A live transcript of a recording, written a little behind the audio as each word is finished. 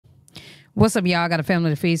What's up, y'all? I got a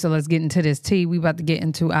family to feed, so let's get into this tea. We about to get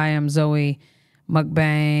into Iamzoie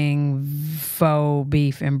mukbang, faux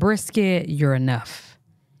beef, and brisket. You're enough.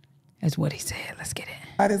 That's what he said. Let's get it.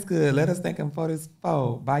 God is good. Let us thank him for this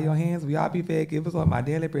foe. By your hands, we all be fed. Give us all my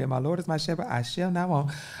daily bread. My Lord is my shepherd. I shall not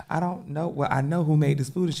want. I don't know. Well, I know who made this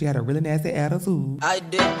food, and she had a really nasty attitude. I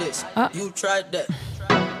did this. You tried that.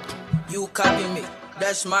 You copy me.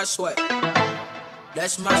 That's my sweat.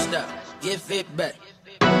 That's my style. Give it back.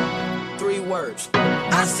 3 words.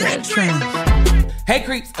 I said dream. Hey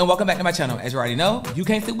creeps, and welcome back to my channel. As you already know, you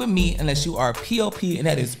can't sit with me unless you are POP, and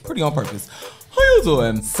that is pretty on purpose. How you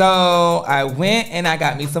doing? So I went and I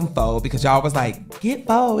got me some pho because y'all was like, get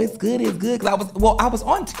pho, it's good, it's good. Cause I was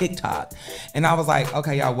on TikTok and I was like,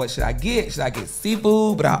 okay, y'all, what should I get? Should I get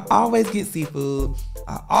seafood? But I always get seafood.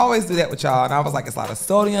 I always do that with y'all. And I was like, it's a lot of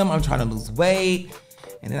sodium. I'm trying to lose weight.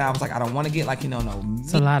 And then I was like, I don't want to get like, no meat.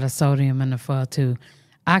 It's a lot of sodium in the pho too.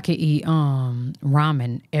 I could eat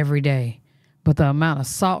ramen every day. But the amount of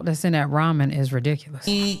salt that's in that ramen is ridiculous.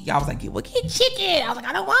 Y'all was like, well, get chicken. I was like,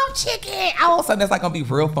 I don't want chicken. All of a sudden, that's like gonna be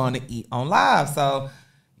real fun to eat on live. So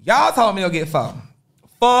y'all told me to get pho.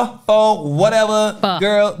 Pho, whatever. Pho.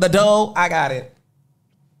 Girl, the dough, I got it.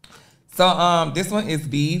 So this one is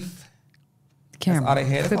beef. Camera, that's all they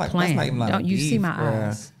had. That's not even like don't you beef, see my bruh.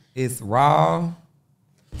 eyes? It's raw.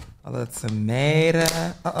 A little tomato.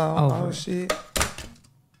 Oh shit.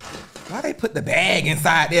 Why they put the bag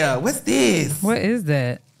inside there? What's this? What is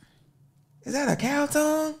that? Is that a cow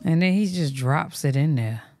tongue? And then he just drops it in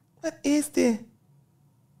there. What is this?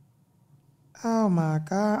 Oh my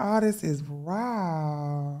God, all this is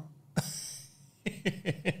raw.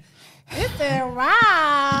 It's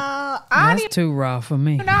raw. That's too raw for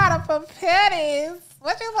me. You know how to prepare this.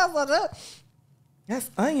 What you supposed to do?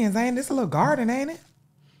 That's onions, ain't it? This a little garden, ain't it?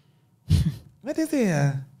 What is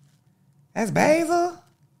here? That's basil?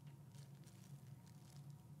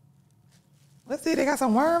 Let's see, they got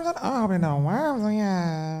some worms on. Oh, there no worms on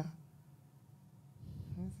here.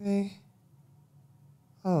 Let's see.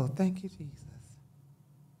 Oh, thank you, Jesus.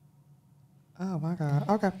 Oh my God.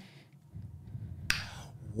 Okay.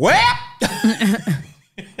 Well,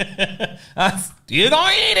 I'm still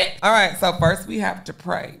gonna eat it. All right. So first we have to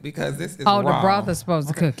pray because this is the raw. broth is supposed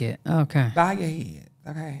to cook it. Okay. Bow your head.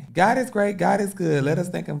 Okay. God is great. God is good. Let us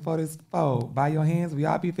thank him for this foe. By your hands, we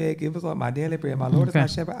all be fed. Give us all my daily bread. My Lord is my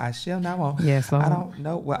shepherd. I shall not want. Yes, Lord. I don't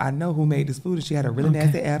know. Well, I know who made this food, and she had a really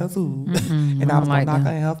nasty attitude. And I was going to knock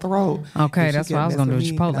her in her throat. Okay, that's what I was going to do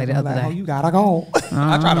with Chipotle the other day. Oh, you got to go.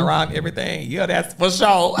 I try to rhyme everything. Yeah, that's for sure.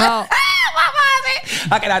 Oh. What was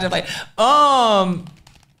it? Okay, I just like, I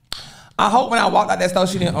hope when I walked out that store,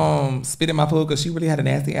 she didn't spit in my food because she really had a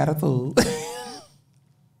nasty attitude.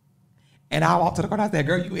 And I walked to the corner. I said,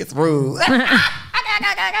 "Girl, you is rude." And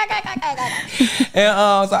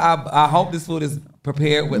so I hope this food is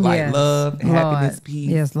prepared with like love, and happiness, peace,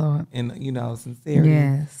 yes, Lord, and sincerity.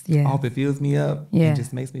 Yes. I hope it fills me up. And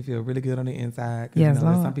just makes me feel really good on the inside. Yes,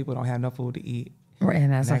 Lord. Lord. Some people don't have enough food to eat. Right,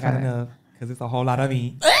 and that's I got enough because it's a whole lot of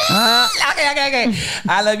meat. Okay.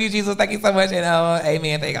 I love you, Jesus. Thank you so much, and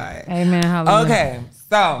amen. Thank God. Amen. Hallelujah. Okay,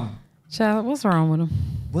 so child, what's wrong with him?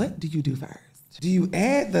 What do you do first? Do you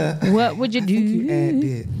add the... What would you do? You add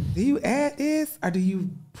this. Do you add this? Or do you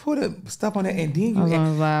put stuff on it and then you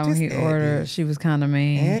add... When he ordered, she was kind of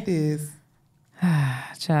mean. Add this.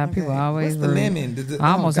 Child, okay. People always... What's the lemon?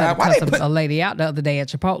 I almost had to cuss a lady out the other day at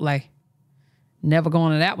Chipotle. Never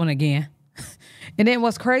going to that one again. And then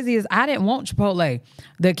what's crazy is I didn't want Chipotle.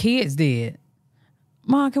 The kids did.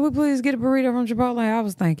 Mom, can we please get a burrito from Chipotle? I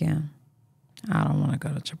was thinking, I don't want to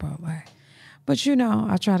go to Chipotle. But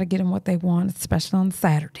I try to get them what they want, especially on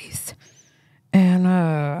Saturdays. And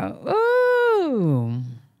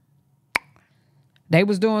they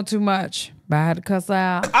was doing too much, but I had to cuss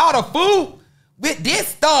out. All the food with this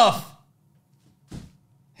stuff.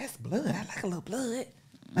 That's blood. I like a little blood.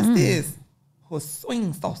 What's this?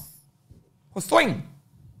 Swing sauce. Swing.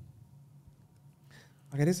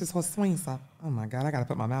 Okay, this is swing sauce. Oh my God, I gotta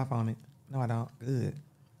put my mouth on it. No, I don't. Good.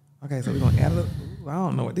 Okay, so we're gonna add a little. Ooh, I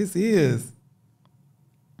don't know what this is.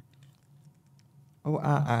 Oh,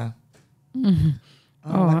 I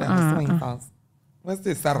don't like that swing sauce. What's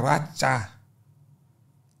this? Sriracha.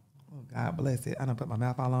 Oh, God bless it. I done put my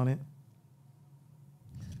mouth all on it.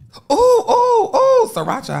 Oh,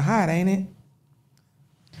 sriracha hot, ain't it?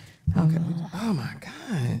 Okay. Oh, my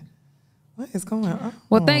God. What is going on?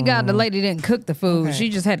 Well, thank God the lady didn't cook the food. Okay. She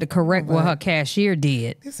just had to correct what her cashier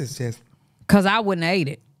did. This is just... Because I wouldn't have ate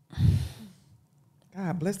it.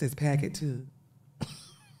 God bless this packet, too.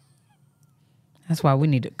 That's why we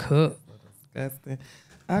need to cook. Disgusting.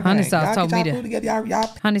 Okay. Honey Sauce told me food together. Y'all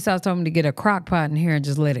Honey Sauce told me to get a crock pot in here and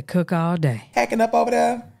just let it cook all day. packing up over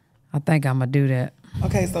there. I think I'm gonna do that.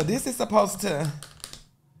 Okay, so this is supposed to.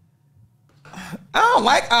 I don't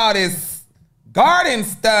like all this garden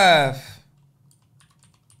stuff.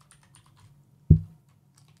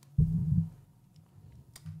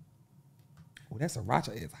 Oh, that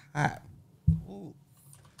sriracha is hot. Ooh.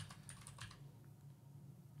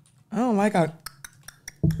 I don't like how.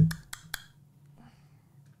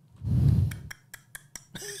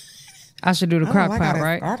 I should do the crock pot,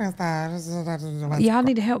 right? Garden style. Y'all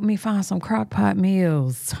need to help me find some crock pot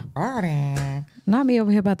meals. Garden. Not me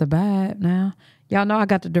over here about to buy it now. Y'all know I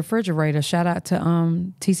got the refrigerator. Shout out to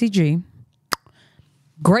TCG.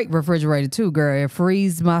 Great refrigerator too, girl. It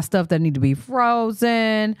freezes my stuff that need to be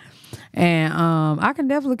frozen. And I can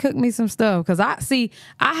definitely cook me some stuff. Cause I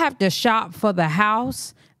have to shop for the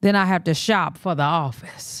house, then I have to shop for the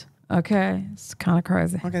office. Okay. It's kind of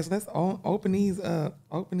crazy. Okay, so let's open these up.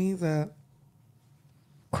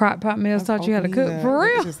 Crock pot meals taught you how to cook for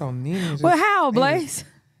real. Just so ninja. Well, how, Blaze?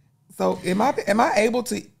 So am I able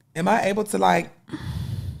to like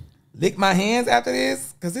lick my hands after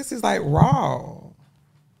this? Cause this is like raw.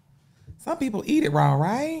 Some people eat it raw,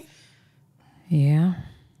 right? Yeah.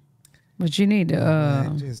 But you need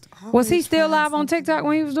to was he still live on TikTok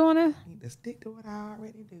when he was doing this? Need to stick to what I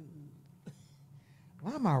already do.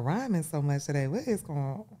 Why am I rhyming so much today? What is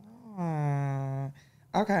going on?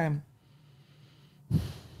 Okay. You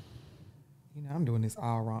know, I'm doing this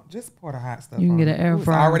all wrong. Just pour the hot stuff. You can on. get an air Ooh,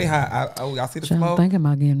 fryer. It's already hot. Y'all see the I'm smoke? thinking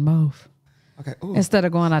about getting both. Okay. Ooh. Instead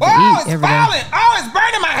of going out to Oh, eat it's every day. falling. Oh, it's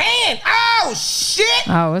burning my hand. Oh, shit.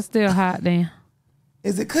 Oh, it's still hot then.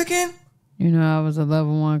 Is it cooking? You know, I was a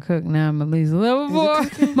level 1 cook. Now I'm at least a level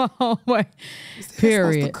 4. My whole way.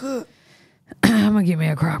 Period. Cook. I'm going to get me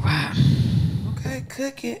a crock pot. Okay,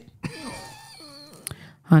 cook it.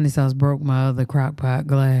 Honey Sauce broke my other crock pot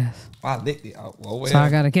glass. I licked it. Oh, well. So I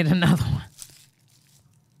got to get another one.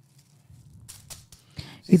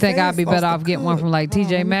 You think I'd be better off getting one from like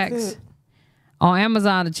TJ Maxx? On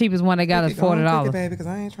Amazon, the cheapest one they got is $40. Cook it, baby, because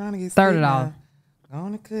I ain't trying to get $30. Go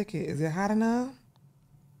on and cook it. Is it hot enough?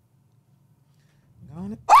 Go on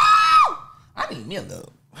and... Oh! I need me a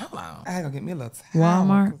little. Hold on. I gotta get me a little towel.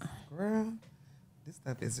 Walmart. Girl, this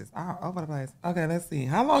stuff is just all over the place. Okay, let's see.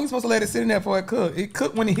 How long you supposed to let it sit in there before it cook? It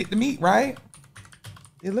cooked when it hit the meat, right?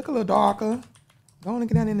 It look a little darker. Go on and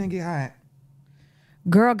get down in there and get hot.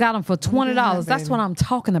 Girl got them for $20. Yeah, That's what I'm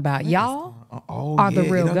talking about. Y'all Oh, are the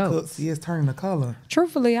yeah, real it done goats. cooked. See, it's turning the color.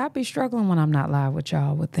 Truthfully, I be struggling when I'm not live with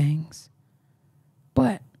y'all with things.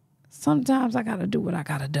 But sometimes I got to do what I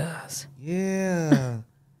got to does. Yeah.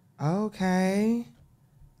 Okay.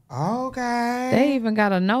 Okay. They even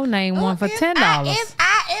got a no-name one for $10. It's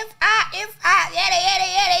hot. Oh, it's hot.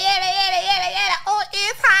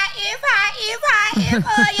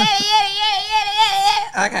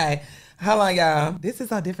 Okay. Hold on, y'all. This is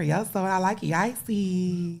so different, y'all. So I like it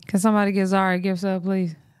icy. Can somebody get Zara a gift sub,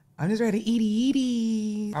 please? I'm just ready to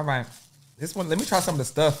eat. All right. This one, let me try some of the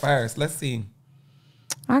stuff first. Let's see.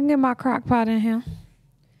 I can get my crock pot in here.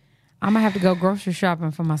 I'm going to have to go grocery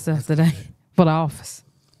shopping for myself today for the office.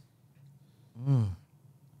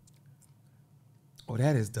 Oh,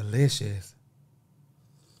 that is delicious.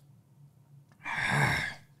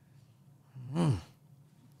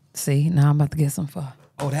 See, now I'm about to get some pho.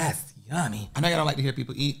 Oh, that's yummy. I know y'all don't like to hear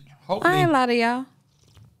people eat. Hopefully, I ain't lie to y'all.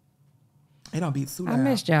 it don't beat too loud. I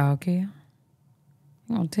missed y'all, Kia.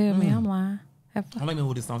 You gonna tell me I'm lying? Have fun. Let me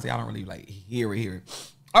move this on so y'all don't really like hear it.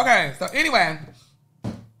 Okay, so anyway.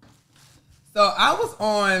 So I was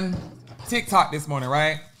on TikTok this morning,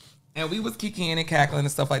 right? And we was kicking and cackling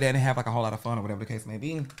and stuff like that and have like a whole lot of fun or whatever the case may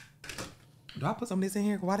be. Do I put some of this in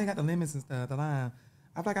here? Why they got the lemons and stuff, the lime?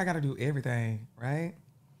 I feel like I gotta do everything, right?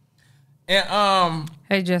 And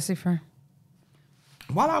Hey, Jesse friend.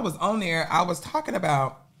 while I was on there, I was talking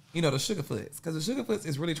about, you know, the Sugarfoots. Because the Sugarfoots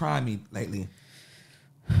is really trying me lately.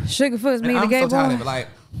 Sugarfoot's me And the I'm gay so tired boy. of it. Like,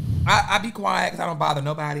 I be quiet because I don't bother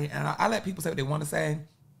nobody. And I let people say what they want to say.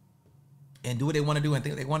 And do what they want to do and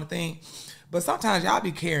think what they want to think. But sometimes y'all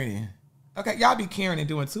be carrying. Okay, y'all be carrying and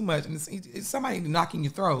doing too much. And it's somebody knocking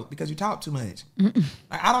your throat because you talk too much.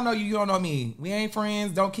 Like, I don't know you, you don't know me. We ain't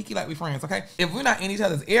friends. Don't kiki like we friends, okay? If we're not in each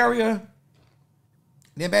other's area,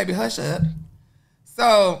 then baby, hush up.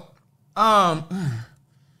 So, hold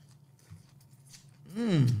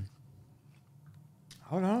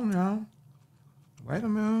on now. Wait a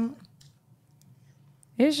minute.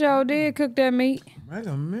 It sure did cook that meat. Wait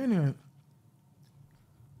a minute.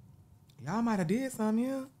 Y'all might have did something,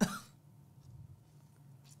 yeah.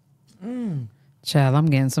 Child, I'm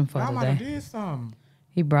getting some pho Y'all might have today. did something.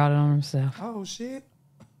 He brought it on himself. Oh, shit.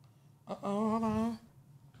 Hold on.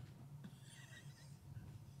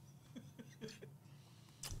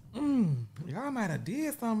 Y'all might have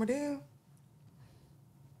did something with them.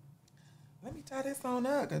 Let me tie this on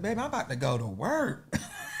up, because, baby, I'm about to go to work.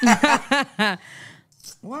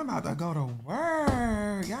 Well, I'm about to go to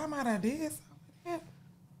work. Y'all might have did something.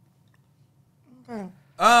 Okay.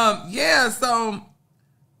 Yeah, so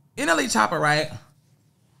NLE Chopper, right?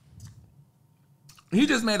 He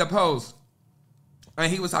just made a post.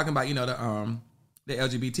 And he was talking about, you know, the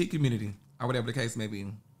LGBT community, or whatever the case may be.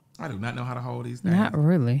 I do not know how to hold these things. Not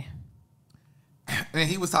really. And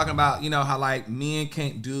he was talking about, you know, how, like, men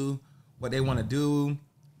can't do what they want to do.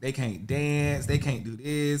 They can't dance. They can't do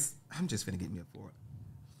this. I'm just finna get me a fork.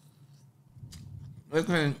 They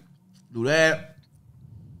can't do that.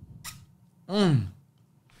 And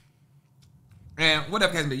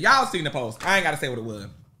whatever case may be, y'all seen the post. I ain't got to say what it was.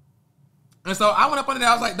 And so I went up under there.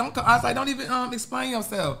 I was like, don't even explain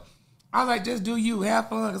yourself. I was like, just do you. Have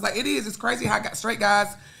fun. It's like, it's crazy how straight guys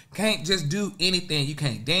can't just do anything. You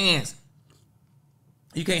can't dance.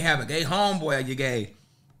 You can't have a gay homeboy. You're gay.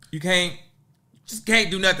 You can't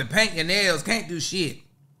do nothing. Paint your nails. Can't do shit.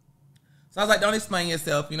 So I was like, don't explain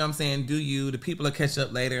yourself. You know what I'm saying? Do you. The people will catch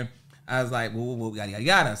up later. I was like, woo, yada, yada,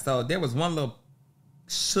 yada. So there was one little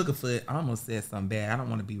sugarfoot. I almost said something bad. I don't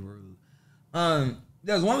want to be rude.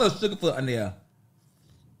 There was one little sugarfoot on there.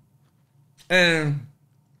 And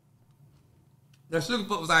the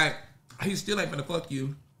sugarfoot was like, he still ain't gonna fuck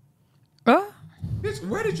you. Bitch,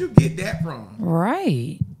 where did you get that from?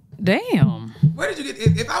 Right. Damn. Where did you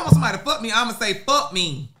get? If I want somebody to fuck me, I'm gonna say fuck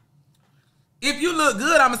me. If you look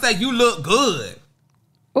good, I'm gonna say you look good.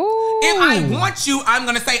 Ooh. If I want you, I'm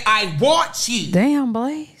gonna say I want you. Damn,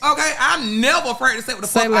 Blaze. Okay, I'm never afraid to say what the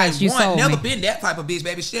fuck less, I want. Never me. been that type of bitch,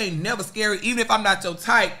 baby. She ain't never scary. Even if I'm not your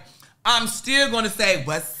type, I'm still gonna say,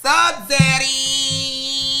 what's up, daddy?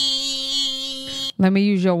 Let me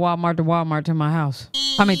use your Walmart to my house.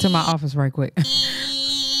 I mean, to my office right quick.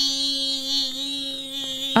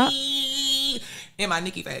 In my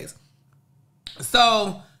Nikki face.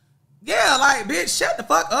 So, yeah, like, bitch, shut the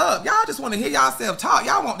fuck up. Y'all just want to hear y'allself talk.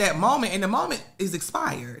 Y'all want that moment, and the moment is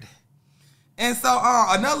expired. And so,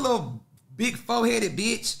 another little big four-headed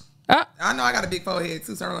bitch. I know I got a big forehead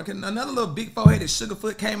too, so another little big four-headed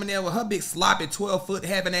sugarfoot came in there with her big sloppy 12-foot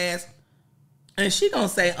having ass. And she gonna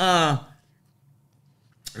say, yeah.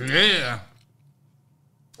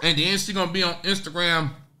 And then she gonna be on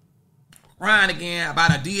Instagram crying again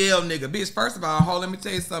about a DL nigga. Bitch, first of all, let me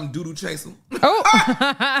tell you something, doodoo chaser.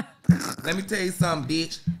 Oh. Let me tell you something,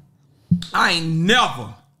 bitch. I ain't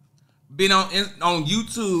never been on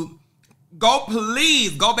YouTube.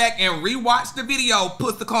 Please go back and rewatch the video,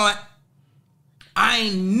 pussy cunt. I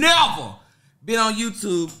ain't never been on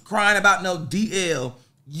YouTube crying about no DL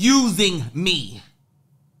using me.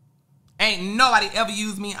 Ain't nobody ever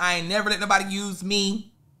used me. I ain't never let nobody use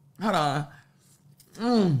me. Hold on.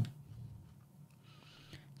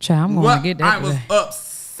 Child, I'm gonna get that. I was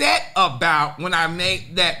upset about when I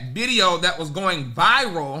made that video that was going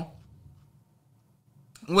viral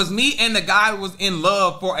was me and the guy was in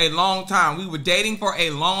love for a long time. We were dating for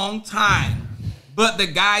a long time. But the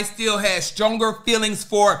guy still has stronger feelings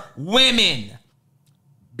for women.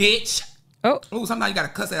 Bitch. Oh, sometimes you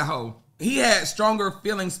gotta cuss that hoe. He had stronger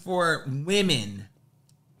feelings for women.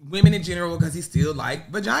 Women in general, because he still like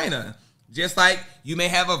vagina. Just like you may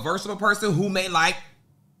have a versatile person who may like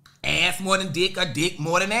ass more than dick or dick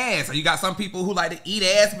more than ass. Or you got some people who like to eat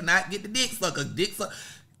ass but not get the dick sucker.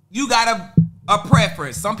 You got a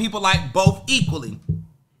preference. Some people like both equally.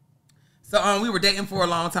 So we were dating for a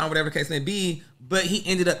long time, whatever the case may be, but he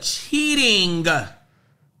ended up cheating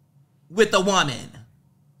with a woman.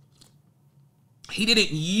 He didn't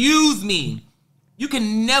use me. You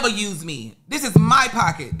can never use me. This is my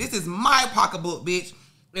pocket. This is my pocketbook, bitch.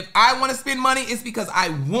 If I want to spend money, it's because I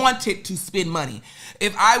wanted to spend money.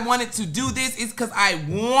 If I wanted to do this, it's because I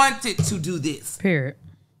wanted to do this. Period.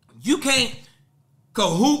 You can't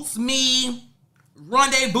cahoots me,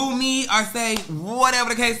 rendezvous me, or say whatever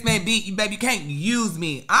the case may be. Baby, you can't use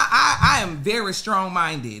me. I am very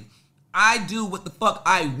strong-minded. I do what the fuck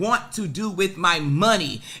I want to do with my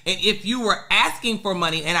money. And if you were asking for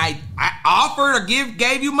money and I offered or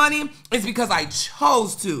gave you money, it's because I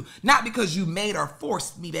chose to. Not because you made or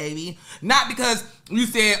forced me, baby. Not because you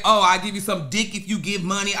said, oh, I give you some dick if you give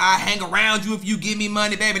money. I hang around you if you give me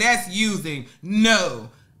money. Baby, that's using. No.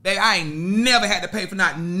 Baby, I ain't never had to pay for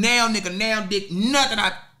not now nigga, now dick, nothing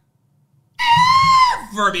I've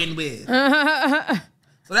ever been with.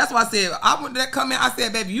 So that's why I said, I went to that comment, I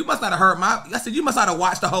said, baby, you must not have heard I said, you must not have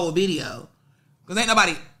watched the whole video. Because ain't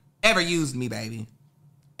nobody ever used me, baby.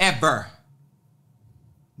 Ever.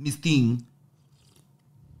 Miss Thing.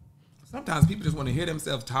 Sometimes people just want to hear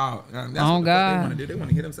themselves talk. That's Oh, what God. they want to do. They want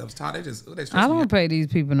to hear themselves talk. They stress I me don't out. pay these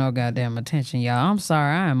people no goddamn attention, y'all. I'm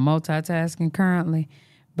sorry. I am multitasking currently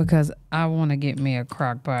because I want to get me a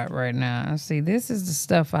crock pot right now. See, this is the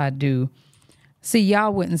stuff I do. See,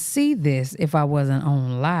 y'all wouldn't see this if I wasn't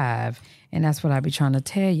on live. And that's what I be trying to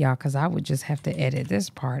tell y'all, because I would just have to edit this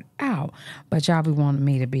part out. But y'all be wanting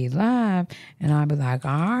me to be live, and I'll be like,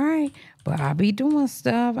 all right. But I be doing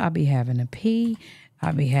stuff. I be having to pee.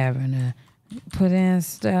 I be having to put in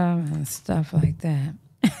stuff and stuff like that.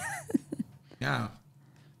 Yeah.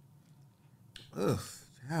 Ugh.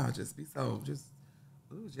 Y'all just be so,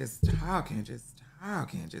 just talking.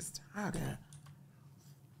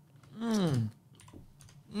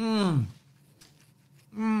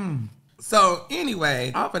 So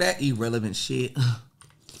anyway, off of that irrelevant shit. So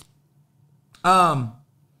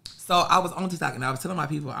I was on TikTok and I was telling my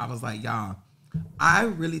people, I was like, y'all, I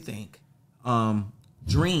really think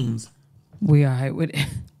dreams We all right with it.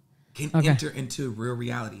 can Okay. enter into real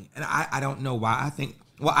reality. And I don't know why.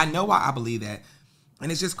 I know why I believe that.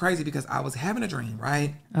 And it's just crazy because I was having a dream,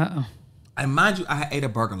 right? Uh-oh. And mind you, I ate a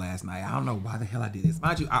burger last night. I don't know why the hell I did this.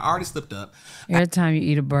 Mind you, I already slipped up. Every time you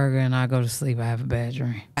eat a burger and I go to sleep, I have a bad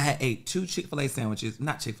dream. I had ate 2 Chick-fil-A sandwiches.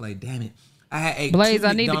 Not Chick-fil-A, damn it. I had ate Blaze, 2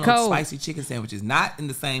 I need the McDonald's code. spicy chicken sandwiches. Not in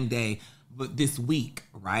the same day, but this week,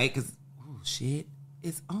 right? Because, oh, shit,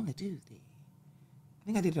 it's on a Tuesday. I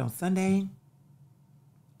think I did it on Sunday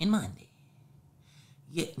and Monday.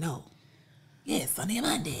 Sunday and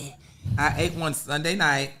Monday. I ate one Sunday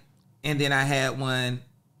night, and then I had one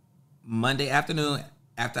Monday afternoon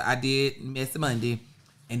after I did Miss Monday,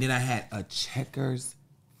 and then I had a Checkers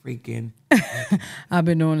freaking. I've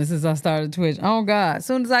been doing this since I started Twitch. Oh, God. As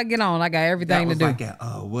soon as I get on, I got everything to do. Like at,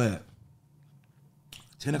 what?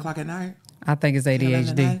 10 o'clock at night? I think it's 11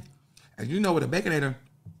 at ADHD. night? And you know with a Baconator,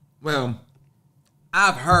 well,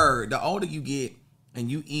 I've heard the older you get and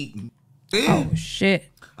you eat, Oh, shit.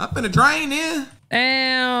 I'm finna drain in.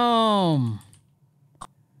 Damn.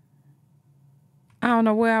 I don't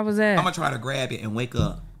know where I was at. I'm gonna try to grab it and wake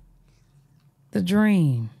up. The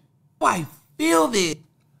dream. Oh, I feel this.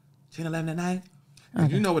 10, 11 at night. And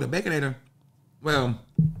you know with a Baconator, well,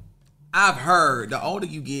 I've heard the older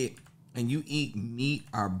you get and you eat meat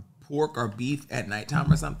or pork or beef at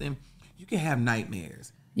nighttime or something, you can have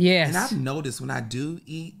nightmares. Yes. And I've noticed when I do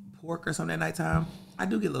eat pork or something at nighttime, I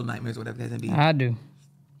do get little nightmares or whatever that can be. I do.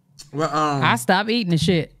 Well, I stop eating the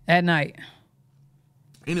shit at night.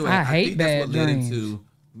 anyway, I I hate think that's what bad led dreams. into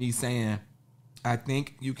me saying, I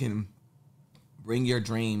think you can bring your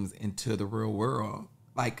dreams into the real world.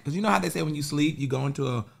 Like, because you know how they say when you sleep, you go into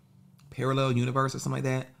a parallel universe or something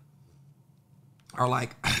like that? Or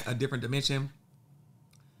like a different dimension.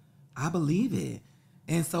 I believe it.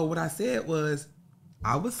 And so what I said was,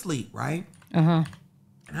 I was asleep, right? Uh-huh.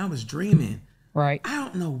 And I was dreaming. Right. I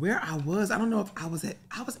don't know where I was. I don't know if I was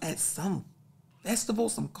at some festival,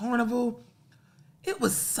 some carnival. It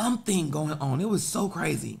was something going on. It was so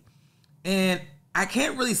crazy. And I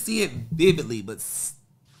can't really see it vividly, but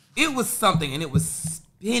it was something, and it was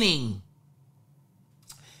spinning.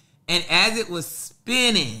 And as it was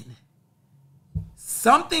spinning,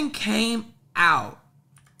 something came out.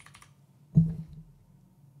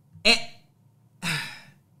 And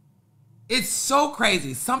it's so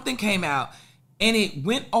crazy. Something came out, and it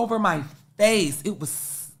went over my face. It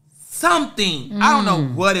was something. I don't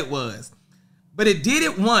know what it was. But it did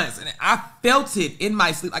it once, and I felt it in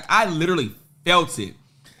my sleep. Like, I literally felt it.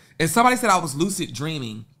 And somebody said I was lucid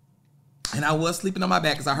dreaming, and I was sleeping on my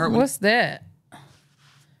back because I heard when What's that?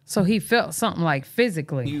 So he felt something like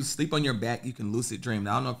physically. you sleep on your back, you can lucid dream.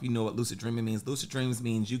 Now, I don't know if you know what lucid dreaming means. Lucid dreams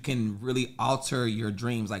means you can really alter your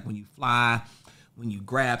dreams. Like when you fly, when you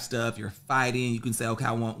grab stuff, you're fighting, you can say, okay,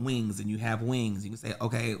 I want wings, and you have wings. You can say,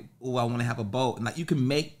 okay, oh, I want to have a boat. And like, you can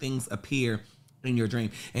make things appear in your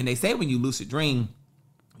dream. And they say when you lucid dream,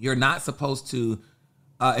 you're not supposed to,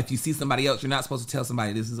 if you see somebody else, you're not supposed to tell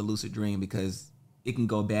somebody this is a lucid dream because it can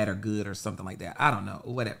go bad or good or something like that. I don't know.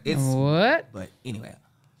 Whatever. It's What? But anyway.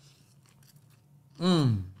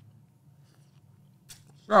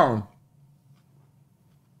 So.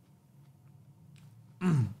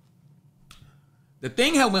 The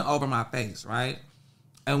thing had went over my face, right?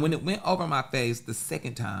 And when it went over my face the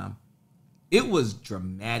second time, it was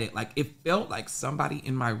dramatic. Like, it felt like somebody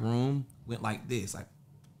in my room went like this, like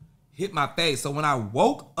hit my face. So when I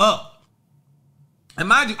woke up, and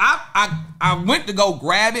mind you, I went to go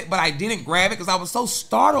grab it, but I didn't grab it because I was so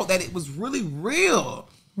startled that it was really real.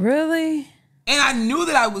 Really? And I knew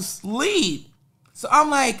that I was asleep. So I'm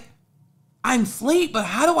like, I'm asleep, but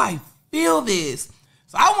how do I feel this?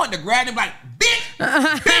 So I wanted to grab it like, bitch.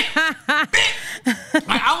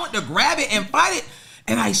 Like, I wanted to grab it and fight it.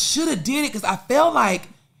 And I should have did it because I felt like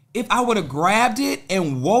if I would have grabbed it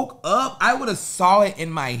and woke up, I would have saw it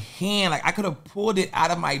in my hand. Like I could have pulled it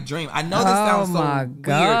out of my dream. I know this sounds so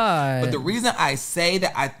weird, but the reason I say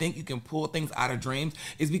that I think you can pull things out of dreams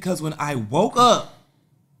is because when I woke up,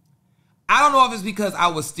 I don't know if it's because I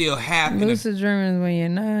was still happy. Lucid dreaming is when you're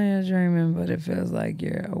not you're dreaming, but it feels like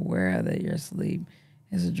you're aware that you're asleep.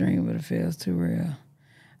 It's a dream, but it feels too real.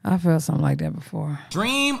 I felt something like that before.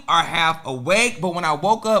 Dream or half awake, but when I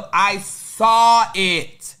woke up, I saw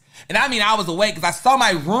it. And I mean, I was awake because I saw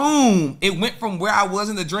my room. It went from where I was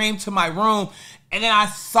in the dream to my room. And then I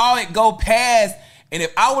saw it go past. And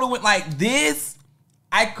if I would have went like this,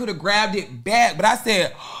 I could have grabbed it back. But I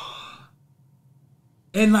said,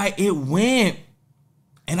 and like it went.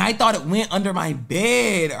 And I thought it went under my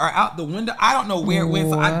bed or out the window. I don't know where it went.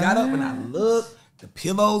 So I got up and I looked. The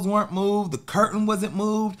pillows weren't moved. The curtain wasn't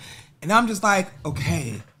moved. And I'm just like,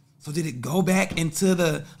 okay. So did it go back into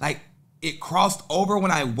the, like, it crossed over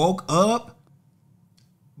when I woke up,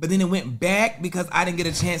 but then it went back because I didn't get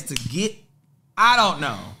a chance to get, I don't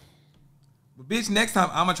know. But bitch, next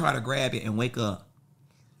time I'm gonna try to grab it and wake up.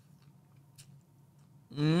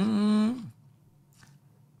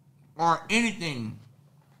 Or anything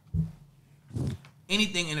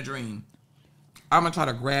in a dream. I'm gonna try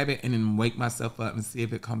to grab it and then wake myself up and see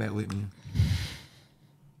if it come back with me.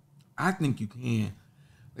 I think you can.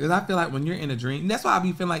 Because I feel like when you're in a dream, that's why I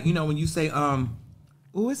be feeling like, you know, when you say, oh,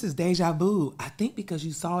 this is deja vu. I think because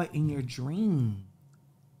you saw it in your dream.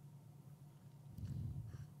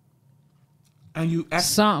 And you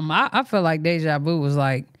I feel like deja vu was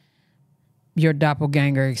like your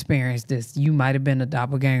doppelganger experienced this. You might have been a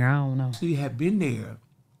doppelganger. I don't know. So you have been there.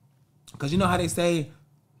 Because you know how they say,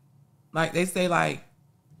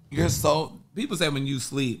 your soul, people say when you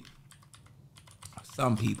sleep,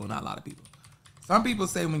 some people, not a lot of people. Some people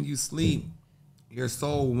say when you sleep, your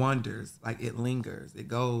soul wanders, like it lingers. It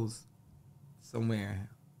goes somewhere.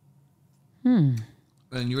 And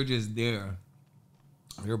you're just there.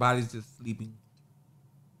 Your body's just sleeping.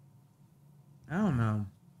 I don't know.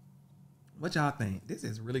 What y'all think? This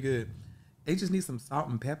is really good. They just need some salt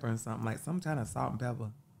and pepper and something, like some kind of salt and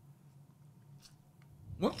pepper.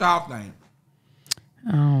 What y'all think?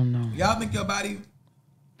 I don't know. Y'all think your body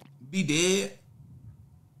be dead?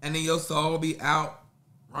 And then your soul be out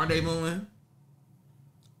rendezvousing?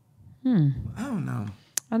 I don't know.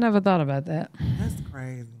 I never thought about that. That's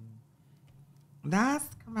crazy. That's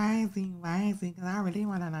crazy, because I really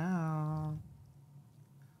want to know.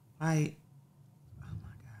 Like, oh my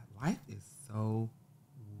God, life is so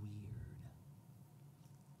weird.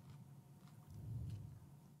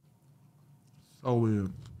 So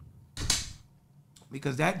weird.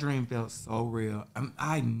 Because that dream felt so real.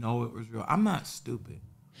 I know it was real. I'm not stupid.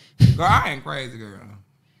 Girl, I ain't crazy, girl.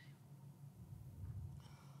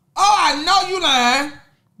 Oh, I know you lying.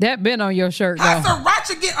 That been on your shirt, though. How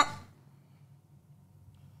Sriracha get...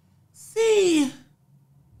 See?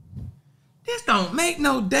 This don't make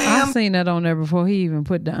no damn... I've seen that on there before. He even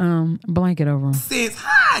put the blanket over him. Sis,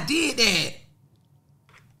 how I did that?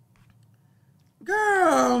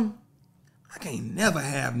 Girl, I can't never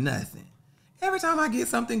have nothing. Every time I get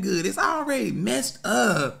something good, it's already messed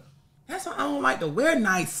up. That's why I don't like to wear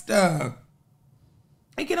nice stuff.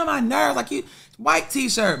 They get on my nerves. Like, you, white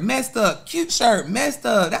t-shirt, messed up. Cute shirt, messed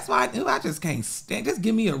up. That's why I just can't stand. Just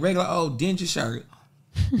give me a regular old dingy shirt.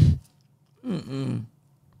 I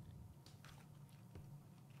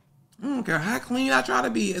don't care how clean I try to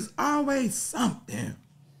be. It's always something.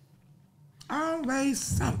 Always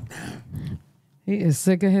something. He is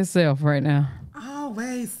sick of himself right now.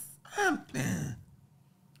 Always something.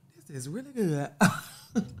 This is really good.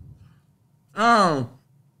 Oh.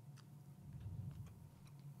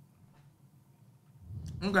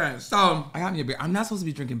 Okay, so I got me a beer. I'm not supposed to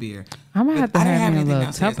be drinking beer. I might have to have me a little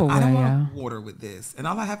Tupperware. I don't want y'all. water with this. And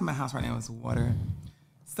all I have in my house right now is water.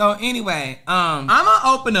 So anyway, I'm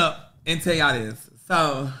gonna open up and tell y'all this.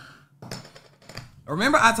 So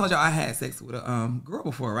remember I told y'all I had sex with a girl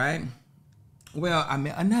before, right? Well, I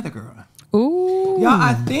met another girl. Ooh. Y'all,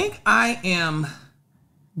 I think I am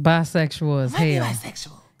bisexual as maybe hell.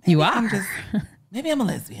 Bisexual. Maybe you are. Maybe I'm a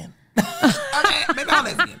lesbian. Okay, maybe I'm a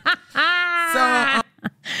lesbian. So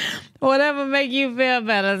whatever make you feel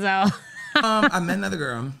better, so. I met another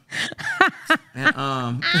girl. And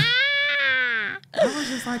I was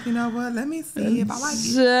just like, you know what? Let me see if I like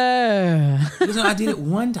it. Because I did it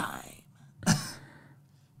one time.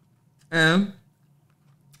 And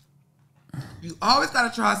you always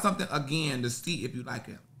gotta try something again to see if you like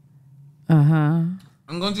it. Uh-huh.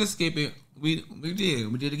 I'm gonna just skip it. We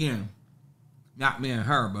did again. Not me and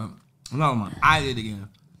her, but no, I did again.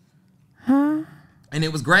 Huh? And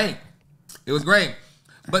it was great. It was great.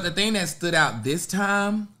 But the thing that stood out this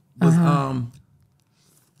time was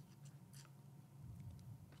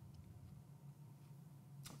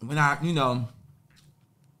when I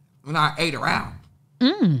ate her out.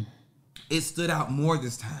 It stood out more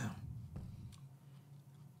this time.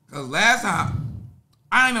 Because last time,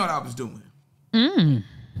 I didn't know what I was doing.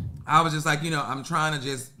 I was just like, I'm trying to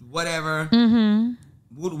just whatever.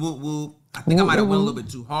 Whoop, whoop, whoop. I think I might have went a little bit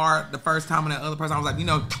too hard the first time on that other person. I was like,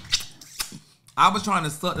 I was trying to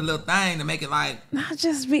suck the little thing to make it like. Not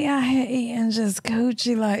just be out here eating just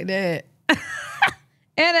coochie like that. In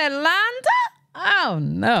Atlanta? Oh,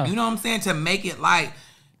 no. You know what I'm saying? To make it like,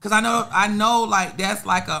 because I know like that's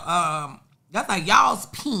like that's like y'all's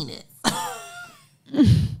penis.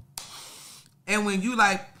 And when you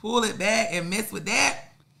like pull it back and mess with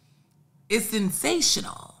that, it's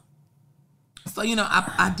sensational. So,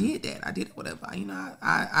 I did that. I did it, whatever.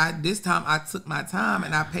 I this time I took my time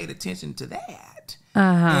and I paid attention to that.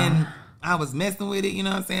 And I was messing with it, you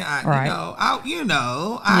know what I'm saying? I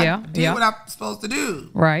did what I'm supposed to do.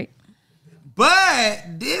 Right.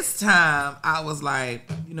 But this time I was like,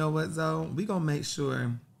 you know what, Zoe? We gonna make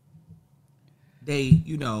sure they,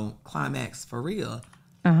 climax for real.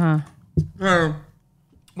 With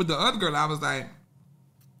the other girl, I was like,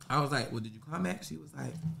 well, did you climax? She was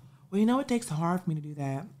like, well, it takes hard for me to do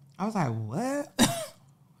that. I was like, what?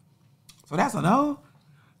 So that's a no?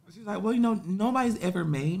 She's like, well, nobody's ever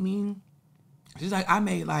made me. She's like, I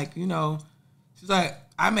made like, she's like,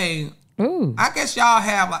 Ooh. I guess y'all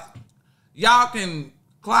have like, y'all can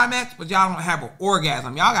climax, but y'all don't have an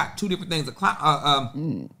orgasm. Y'all got two different things, a cum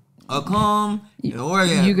and an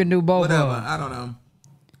orgasm. You can do both. Whatever, I don't know.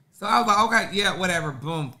 So I was like, okay, yeah, whatever,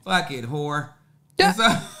 boom, fuck it, whore. Yeah. So,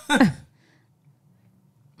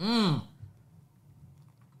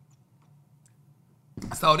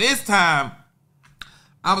 So this time,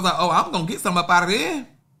 I was like, oh, I'm going to get something up out of there.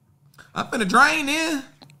 I'm finna drain this.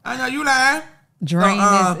 I know you lying. Drain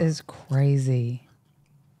this is crazy.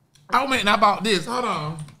 I went and I bought this. Hold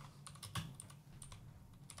on.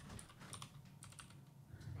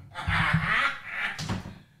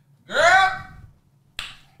 Girl,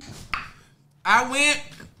 I went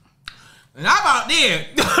and I bought this.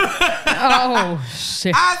 Oh,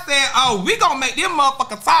 shit. I said, oh, we gonna make them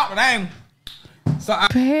motherfuckers talk, but I ain't. So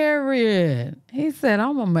Period. He said,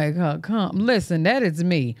 I'm gonna make her come. Listen, that is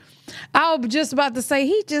me. I was just about to say,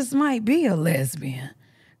 he just might be a lesbian.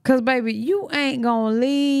 Cause baby, you ain't gonna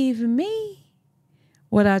leave me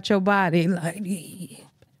without your body like this.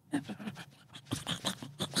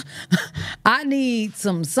 I need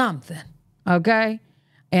something, okay?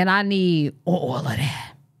 And I need all of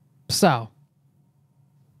that. So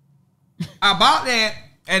I bought that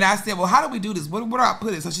and I said, well, how do we do this? Where do I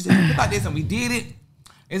put it? So she said, put like this, and we did it.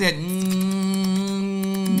 It said,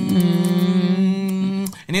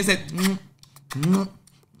 and it said,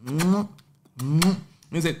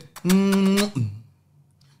 it said,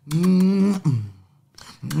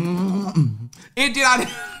 it did all.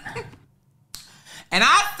 And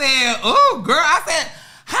I said, oh, girl, I said,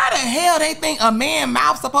 how the hell they think a man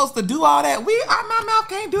mouth supposed to do all that? My mouth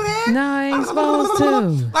can't do that. no, I ain't supposed to.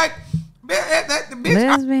 Like, the bitch.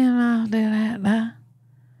 Lesbian mouth do that now.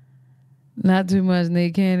 Not too much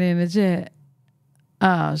Nick Candy in the chat.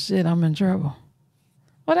 Oh shit, I'm in trouble.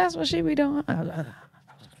 Well, that's what she be doing.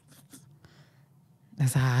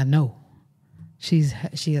 That's how I know. She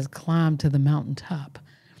has climbed to the mountaintop.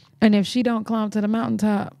 And if she don't climb to the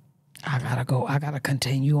mountaintop, I gotta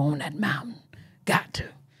continue on that mountain. Got to.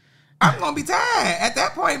 I'm gonna be tired. At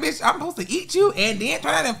that point, bitch, I'm supposed to eat you and then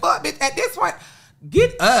turn out and fuck, bitch. At this point,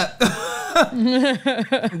 get up. Get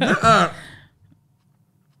up.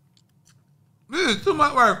 This is too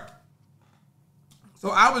much work.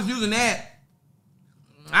 So I was using that.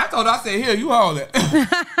 I told her, I said, here, you hold it.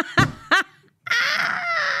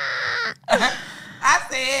 I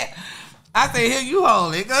said, here, you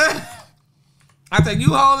hold it. I said,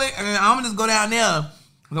 you hold it, and then I'm gonna just go down there.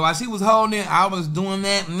 So while she was holding it, I was doing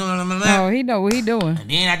that. Oh, he know what he doing. And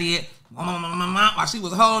then I did while she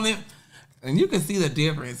was holding it. And you can see the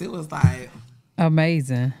difference. It was like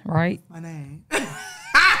amazing, right? My name.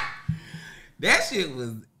 That shit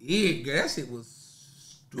was it, girl. That shit was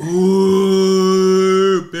stupid.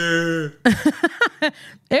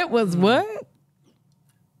 It was what?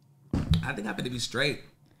 I think I'm gonna be straight.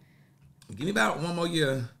 Give me about one more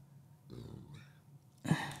year.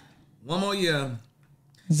 One more year.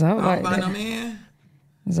 So I like don't find that. no man.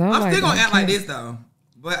 So I'm like still gonna that. act like this though.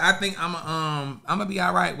 But I think I'm gonna be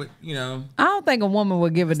all right with, you know. I don't think a woman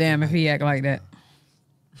would give a damn if he act like that.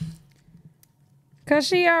 Cause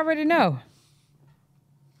she already know.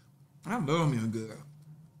 I love me a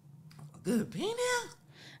good penis.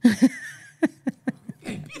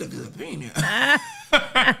 Can't beat a good penis.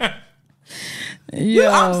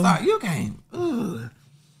 Yo. I'm sorry, you can't. Ugh.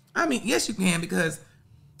 I mean, yes, you can, because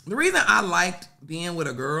the reason I liked being with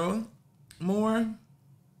a girl more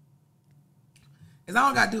is I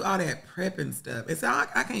don't got to do all that prepping stuff. It's I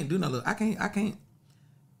can't do no little. I can't.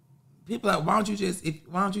 People are like, why don't you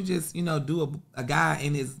just you know, do a guy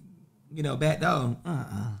in his, you know, back door?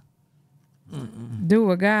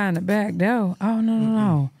 Do a guy in the back door? Oh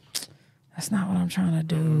no. That's not what I'm trying to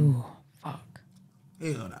do. Fuck.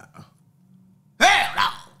 Hell no. Hell no.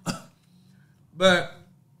 But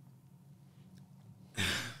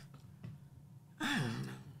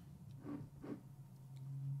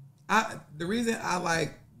the reason I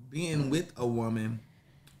like being with a woman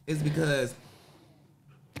is because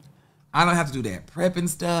I don't have to do that prepping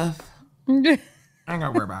stuff. I ain't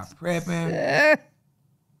gotta worry about prepping.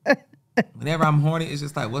 Whenever I'm horny, it's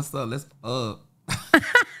just like, what's up? Let's up.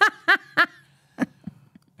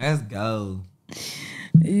 Let's go.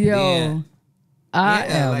 Yo, I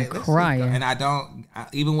am crying. And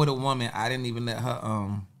even with a woman, I didn't even let her,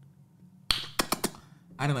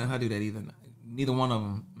 I didn't let her do that either. Neither one of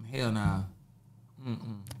them. Hell nah.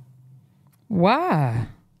 Why?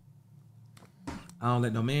 I don't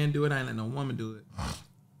let no man do it. I ain't let no woman do it.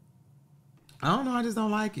 I don't know. I just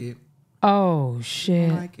don't like it. Oh I shit,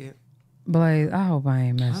 don't like it. Blaze. I hope I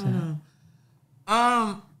ain't messing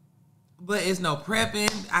up. But it's no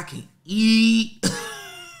prepping. I can eat.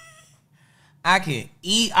 I can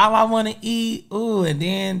eat all I want to eat. Ooh, and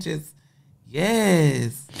then just,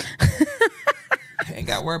 yes. Ain't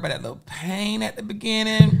got to worry about that little pain at the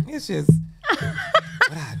beginning. It's just, what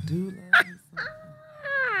I do love is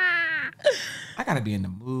I got to be in the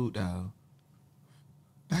mood, though.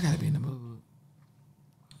 I got to be in the mood.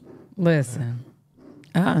 Listen,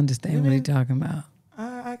 I understand what he's talking about.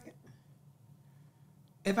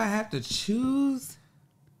 If I have to choose,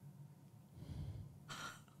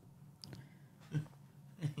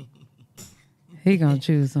 He gonna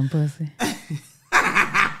choose some pussy.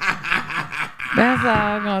 That's all.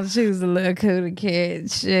 I'm gonna choose a little cootie cat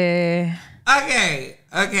shit. Okay.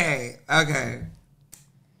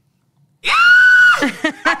 Yeah!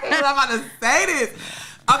 I'm about to say this.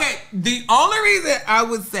 Okay, the only reason I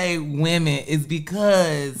would say women is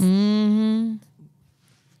because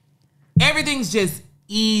everything's just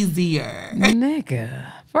easier.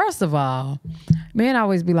 Nigga. First of all, men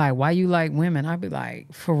always be like, why you like women? I'd be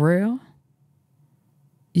like, for real?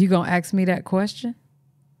 You gonna ask me that question?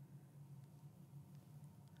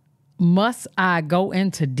 Must I go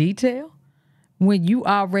into detail when you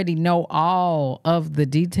already know all of the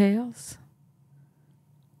details?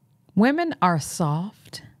 Women are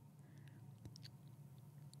soft.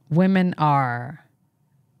 Women are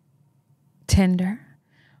tender.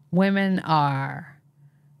 Women are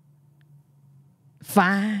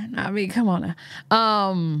fine. I mean, come on now.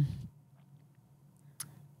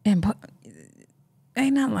 And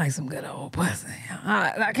ain't nothing like some good old pussy.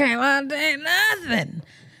 I can't lie, there ain't nothing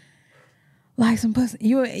like some pussy.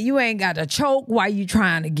 You ain't got to choke while you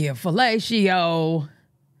trying to give fellatio.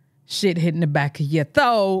 Shit hitting the back of your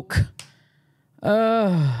throat.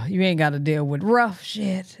 You ain't got to deal with rough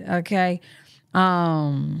shit, okay?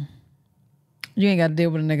 You ain't got to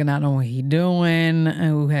deal with a nigga not knowing what he doing,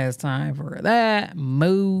 who has time for that.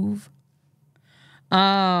 Move.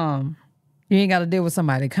 You ain't got to deal with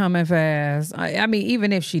somebody coming fast. I mean,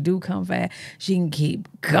 even if she do come fast, she can keep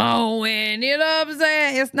going. You know what I'm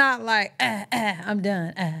saying? It's not like, I'm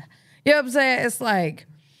done. You know what I'm saying? It's like,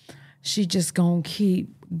 she just gonna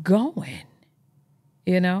keep going.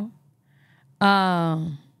 You know?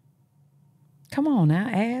 Come on now,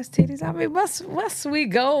 ass, titties. I mean, must we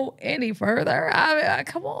go any further? I mean,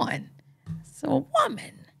 come on. It's a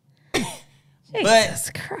woman.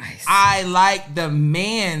 Jesus Christ. I like the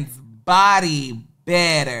man's body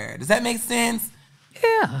better. Does that make sense?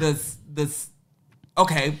 Yeah.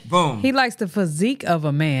 Okay, boom. He likes the physique of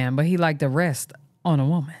a man, but he like the rest on a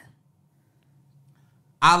woman.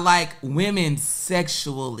 I like women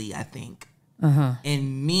sexually, I think.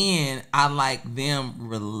 And men, I like them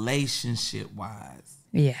relationship-wise.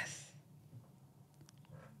 Yes.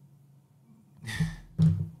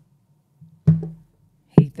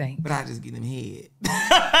 He thinks. But I just get him head.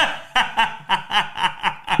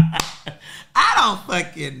 I don't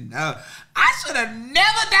fucking know. I should have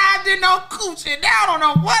never dived in no coochie. Now I don't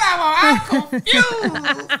know what I'm on. I'm confused.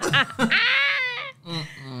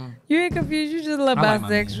 You ain't confused. You just a little I like my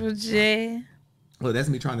bisexual, yeah. Well, that's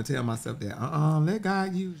me trying to tell myself that, let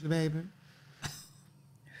God use you, baby.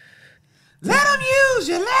 Let him use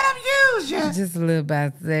you. Let him use you. Just a little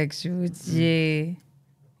bisexual, yeah.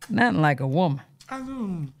 Nothing like a woman. I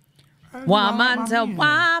do. Woman to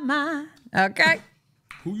woman. Okay.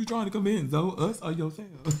 Who you trying to convince, though? Us or yourself?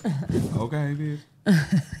 Okay, bitch.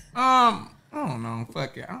 I don't know.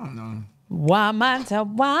 Fuck it. I don't know. Woman to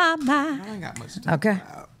woman. I ain't got much to talk Okay.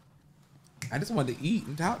 about. I just wanted to eat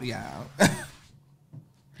and talk to y'all.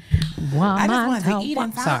 Woman I just wanted to eat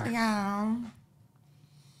and woman. talk to y'all.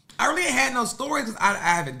 I really ain't had no stories because I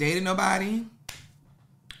haven't dated nobody.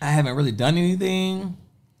 I haven't really done anything.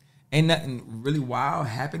 Ain't nothing really wild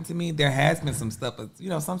happened to me. There has been some stuff, but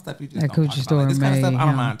some stuff you just That don't coochie talk story about. Like this kind of stuff I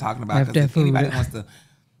don't made mind talking about left because that if anybody food. wants to,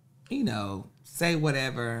 say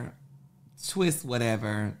whatever, twist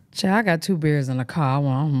whatever, Child, I got 2 beers in the car.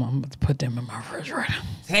 I'm going to put them in my refrigerator.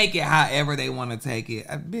 take it however they want to take it.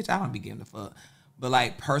 Bitch, I don't be giving a fuck. But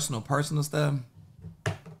like personal stuff,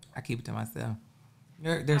 I keep it to myself.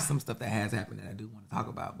 There's some stuff that has happened that I do want to talk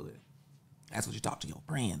about, but that's what you talk to your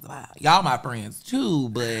friends about. Y'all my friends too,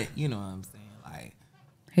 but you know what I'm saying. Like,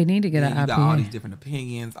 He need to get an you got all these IPA. different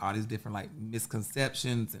opinions, all these different like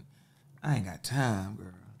misconceptions, and I ain't got time, girl.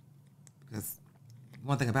 Because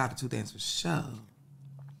one thing about it, 2 things for sure.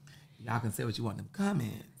 Y'all can say what you want in the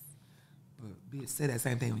comments, but bitch, say that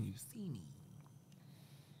same thing when you see me.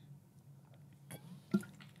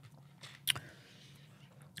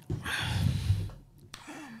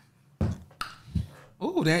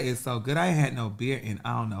 Oh, that is so good. I ain't had no beer in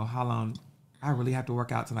I don't know how long. I really have to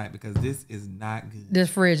work out tonight because this is not good. This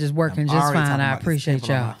fridge is working I'm just already fine. talking I about this appreciate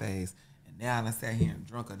pimple on y'all. my face, and now I sat here and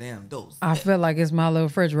drunk a damn dose. I feel like it's my little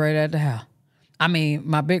refrigerator at the house. I mean,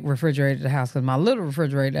 my big refrigerator at the house, because my little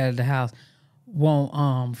refrigerator at the house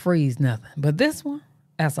won't freeze nothing. But this one,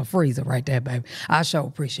 that's a freezer right there, baby. I sure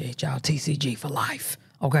appreciate y'all. TCG for life.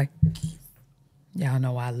 Okay? Y'all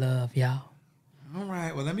know I love y'all. All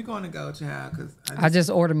right, well, let me go on and go, child, because I just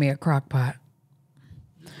ordered me a crock pot.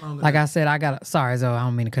 Like I said, sorry, Zoe, I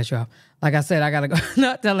don't mean to cut you off. Like I said, I got to go,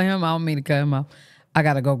 not telling him, I don't mean to cut him off. I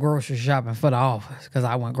got to go grocery shopping for the office because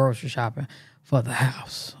I went grocery shopping for the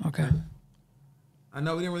house. Okay? I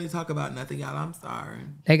know we didn't really talk about nothing, y'all. I'm sorry.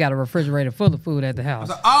 They got a refrigerator full of food at the house.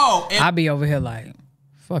 And I be over here like,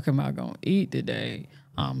 fuck am I going to eat today?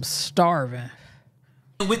 I'm starving.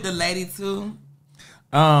 with the lady, too,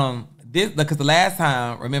 because the last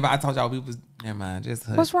time, remember I told y'all we was, never mind, just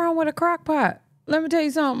hush. What's wrong with a crock pot? Let me tell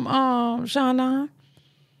you something, Shauna.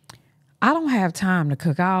 I don't have time to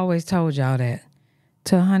cook. I always told y'all that.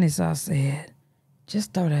 Till Honey Sauce said,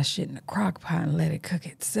 just throw that shit in the crock pot and let it cook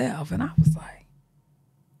itself. And I was like,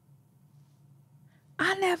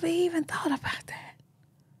 I never even thought about that.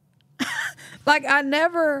 Like, I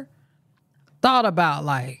never thought about,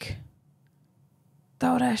 like,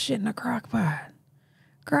 throw that shit in the crock pot.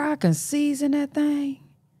 Girl, I can season that thing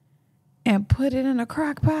and put it in a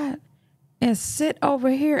crock pot and sit over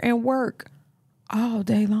here and work all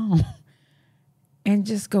day long and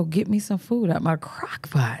just go get me some food out my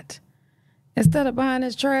crock pot. Instead of buying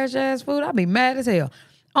this trash ass food, I'd be mad as hell.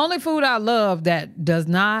 Only food I love that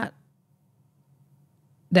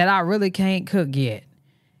I really can't cook yet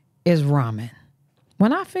is ramen.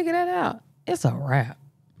 When I figure that out, it's a wrap.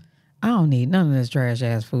 I don't need none of this trash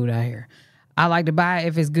ass food out here. I like to buy it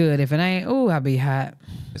if it's good. If it ain't, ooh, I be hot.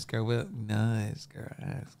 This girl will nice girl.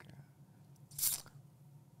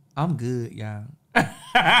 I'm good, y'all. Well,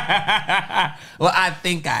 I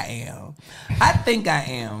think I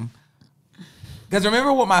am. Because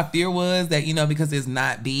remember what my fear was? That, because it's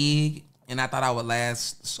not big and I thought I would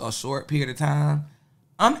last a short period of time.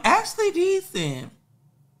 I'm actually decent.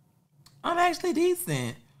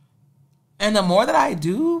 And the more that I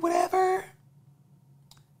do, whatever.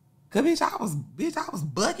 Cause bitch, I was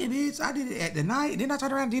bucking, bitch. I did it at the night, then I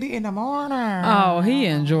turned around and did it in the morning. Oh, he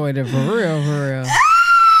enjoyed it for real, for real.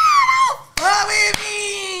 Fuck with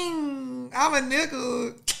me. I'm a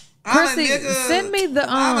nigga. Chrissy, send me the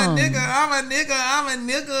I'm a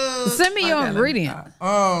nigga. Send me your ingredient.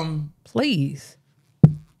 Please.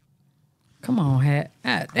 Come on, Hat.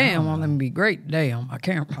 God damn, won't let me be great today on my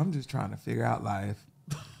camera. I'm just trying to figure out life.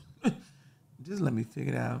 Just let me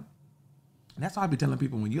figure it out. And that's why I be telling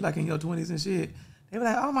people when you like in your 20s and shit, they be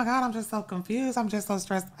like, oh my God, I'm just so confused. I'm just so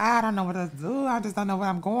stressed. I don't know what to do. I just don't know where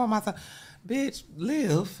I'm going myself. Bitch,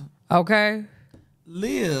 live. Okay.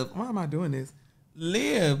 Live. Why am I doing this?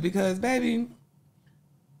 Live. Because, baby,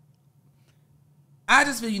 I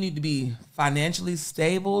just feel you need to be financially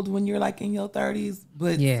stable when you're like in your 30s.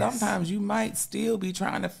 But sometimes you might still be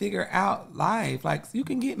trying to figure out life. Like, you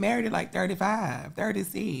can get married at like 35,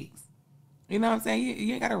 36. You know what I'm saying?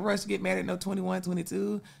 You ain't got to rush to get married at no 21,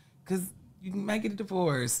 22, because you might get a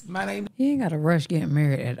divorce. You ain't got to rush getting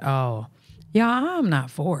married at all. Y'all, I'm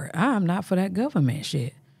not for it. I'm not for that government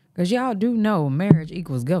shit. Because y'all do know marriage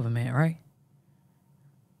equals government, right?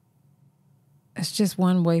 It's just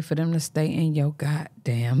one way for them to stay in your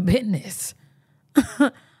goddamn business.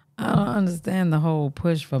 I don't understand the whole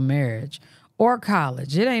push for marriage or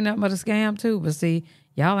college. It ain't nothing but a scam too. But see,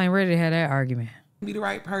 y'all ain't ready to have that argument. Be the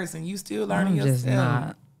right person. You still learning yourself. I'm just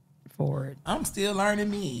not for it. I'm still learning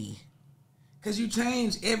me. Because you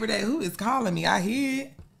change every day. Who is calling me? I hear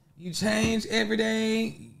it. You change every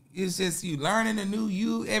day. It's just you learning a new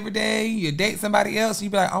you every day. You date somebody else. You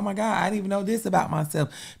be like, oh my God, I didn't even know this about myself.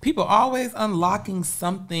 People always unlocking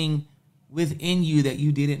something within you that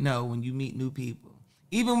you didn't know when you meet new people.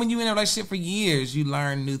 Even when you in a relationship for years, you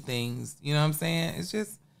learn new things. You know what I'm saying? It's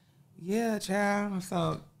just, yeah, child.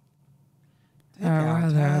 So I'd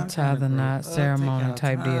rather tie the knot ceremony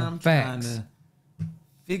type deal. Facts.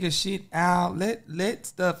 Figure shit out. Let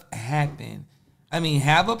stuff happen. I mean,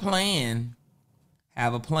 have a plan.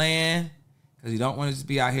 Have a plan, because you don't want to just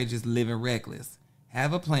be out here just living reckless.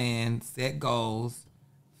 Have a plan, set goals,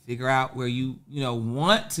 figure out where you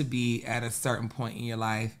want to be at a certain point in your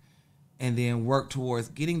life, and then work towards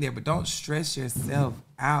getting there. But don't stress yourself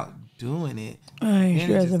out doing it. I ain't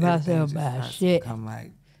stressing myself about shit.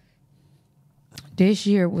 This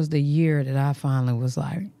year was the year that I finally was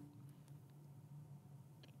like,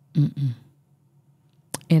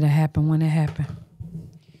 it'll happen when it happen.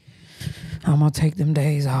 I'm going to take them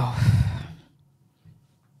days off.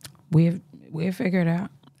 We'll figure it out.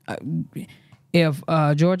 If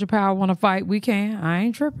Georgia Power want to fight, we can. I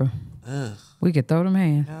ain't tripping. Ugh. We could throw them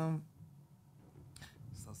hands.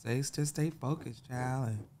 So just stay focused, child,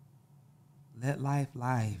 and let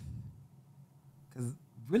life. Because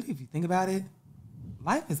really, if you think about it,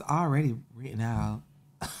 life is already written out.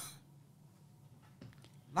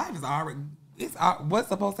 Life is already, what's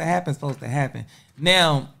supposed to happen is supposed to happen.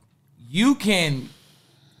 Now, you can,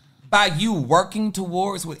 by you working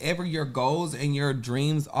towards whatever your goals and your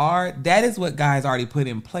dreams are, that is what God's already put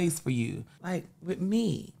in place for you. Like with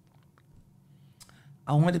me,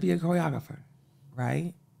 I wanted to be a choreographer,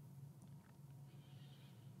 right?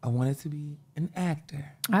 I wanted to be an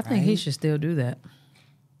actor. I think he should still do that.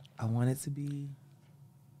 I wanted to be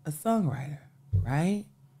a songwriter, right?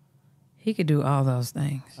 He could do all those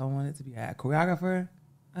things. I wanted to be a choreographer,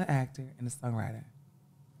 an actor, and a songwriter.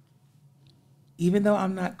 Even though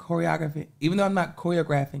I'm not choreographing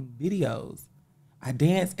videos, I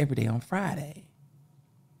dance every day on Friday.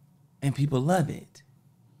 And people love it.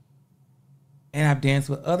 And I've danced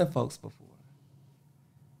with other folks before.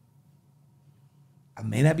 I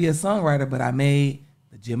may not be a songwriter, but I made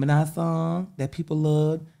the Gemini song that people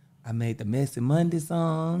loved. I made the Messy Monday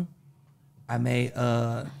song. I made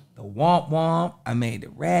the Womp Womp. I made the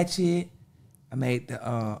Ratchet. I made the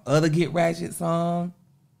other Get Ratchet song.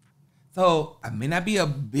 So I may not be a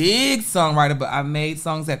big songwriter, but I made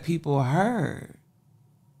songs that people heard.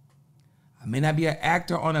 I may not be an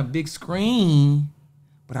actor on a big screen,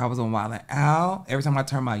 but I was on Wild 'N Out. Every time I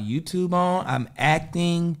turn my YouTube on, I'm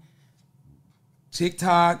acting.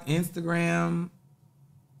 TikTok, Instagram.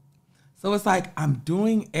 So it's like I'm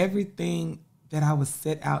doing everything that I was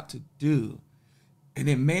set out to do. And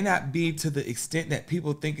it may not be to the extent that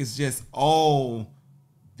people think it's just, oh,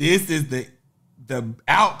 this is the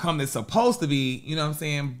outcome is supposed to be, you know what I'm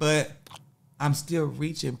saying? But I'm still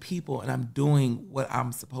reaching people and I'm doing what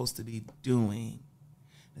I'm supposed to be doing.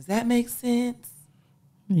 Does that make sense?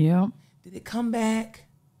 Yeah. Did it come back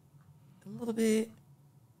a little bit?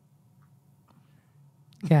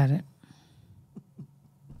 Got it.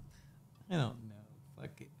 I don't know.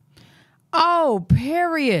 Fuck it. Oh,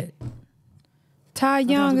 period. Ty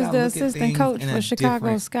Young is the assistant coach for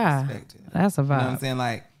Chicago Sky. That's a vibe. You know what I'm saying?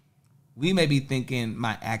 Like, we may be thinking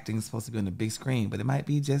my acting is supposed to be on the big screen, but it might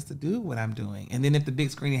be just to do what I'm doing. And then if the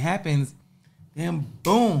big screen happens, then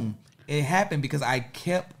boom, it happened because I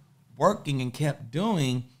kept working and kept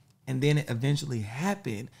doing, and then it eventually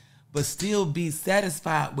happened. But still be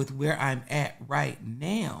satisfied with where I'm at right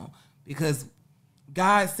now, because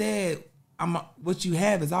God said, what you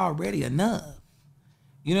have is already enough.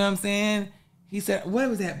 You know what I'm saying? He said, what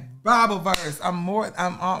was that Bible verse? I'm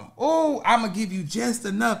gonna give you just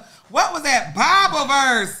enough. What was that Bible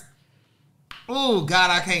verse? Oh, God,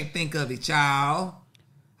 I can't think of it, y'all.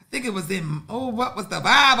 I think it was what was the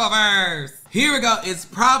Bible verse? Here we go. It's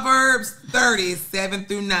Proverbs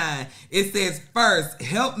 30:7-9. It says, first,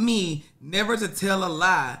 help me never to tell a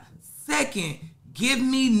lie. Second, give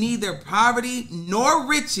me neither poverty nor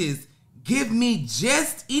riches. Give me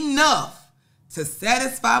just enough to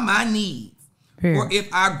satisfy my needs. Period. Or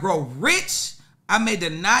if I grow rich, I may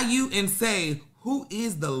deny you and say, who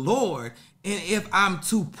is the Lord? And if I'm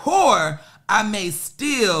too poor, I may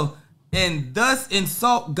steal and thus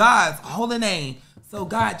insult God's holy name. So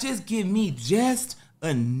God, just give me just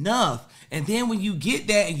enough. And then when you get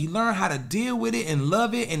that and you learn how to deal with it and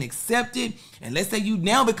love it and accept it, and let's say you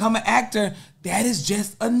now become an actor, that is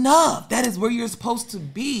just enough. That is where you're supposed to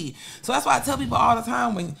be. So that's why I tell people all the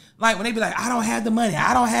time when they be like, I don't have the money,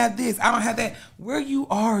 I don't have this, I don't have that. Where you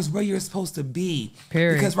are is where you're supposed to be.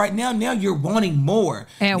 Period. Because right now you're wanting more.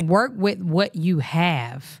 And work with what you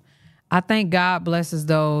have. I think God blesses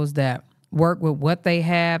those that work with what they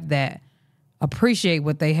have, that appreciate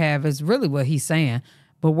what they have is really what he's saying.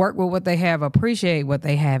 But work with what they have, appreciate what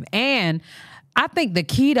they have. And I think the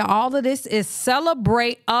key to all of this is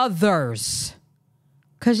celebrate others.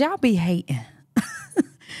 Because y'all be hating.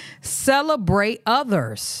 Celebrate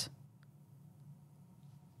others.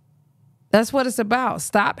 That's what it's about.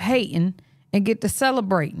 Stop hating and get to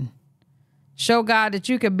celebrating. Show God that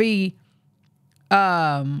you could be,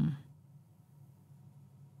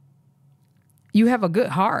 you have a good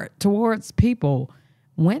heart towards people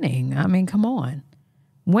winning. I mean, come on.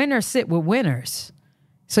 Winners sit with winners.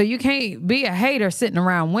 So you can't be a hater sitting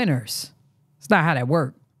around winners. It's not how that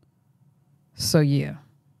works. So yeah.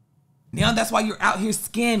 Now that's why you're out here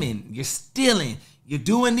scamming, you're stealing, you're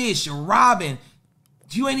doing this, you're robbing.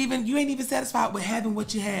 You ain't even satisfied with having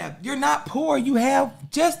what you have. You're not poor, you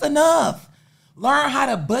have just enough. Learn how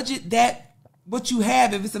to budget that what you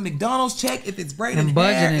have. If it's a McDonald's check, if it's braiding And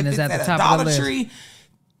hair, budgeting if is it's at the at a top of the Dollar list. Tree.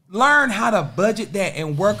 Learn how to budget that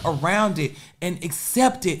and work around it and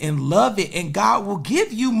accept it and love it, and God will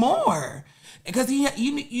give you more. Because you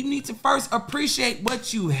need to first appreciate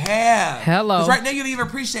what you have. Hello. Because right now you don't even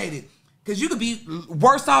appreciate it. Because you could be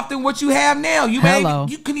worse off than what you have now. You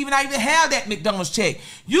couldn't even not even have that McDonald's check.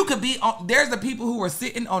 You could be there's the people who are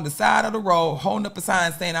sitting on the side of the road holding up a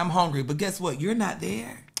sign saying, I'm hungry. But guess what? You're not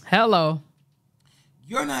there. Hello.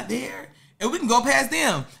 You're not there. And we can go past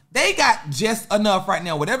them. They got just enough right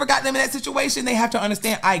now. Whatever got them in that situation, they have to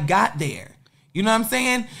understand I got there. You know what I'm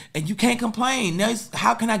saying? And you can't complain. Now,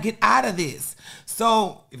 how can I get out of this?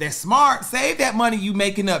 So if they're smart, save that money you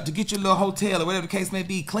making up to get your little hotel or whatever the case may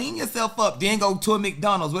be. Clean yourself up, then go to a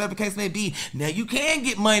McDonald's, whatever the case may be. Now you can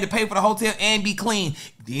get money to pay for the hotel and be clean.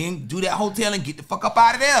 Then do that hotel and get the fuck up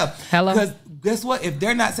out of there. Hello. Because guess what? If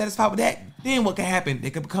they're not satisfied with that, then what can happen? They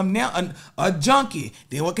can become now a junkie.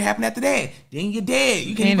 Then what can happen after that? Then you're dead.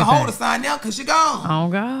 You can't even hold a sign now because you're gone. Oh,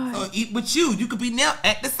 God. So eat with you could be now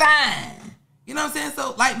at the sign. You know what I'm saying?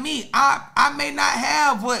 So like me, I may not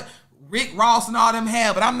have what Rick Ross and all them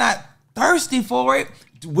have, but I'm not thirsty for it.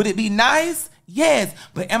 Would it be nice? Yes.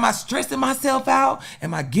 But am I stressing myself out?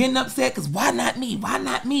 Am I getting upset? Because why not me? Why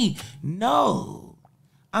not me? No.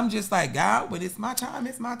 I'm just like, God, when it's my time,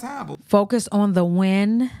 it's my time. But Focus on the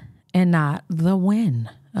win and not the win.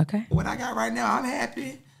 Okay? what I got right now, I'm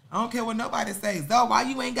happy. I don't care what nobody says. Though, why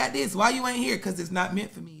you ain't got this? Why you ain't here? Because it's not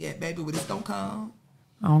meant for me yet, baby. But it's going to come.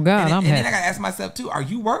 Oh, God, And I'm then happy. I got to ask myself, too, are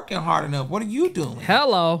you working hard enough? What are you doing?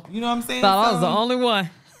 Hello. You know what I'm saying? Thought I was So- the only one.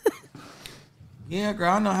 Yeah,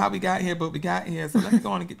 girl, I don't know how we got here, but we got here. So let me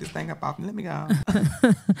go on and get this thing up off. Let me go.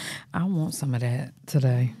 I want some of that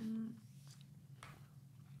today.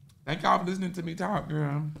 Thank y'all for listening to me talk,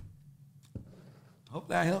 girl. Hope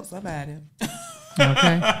that helps somebody.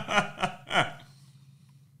 Okay? I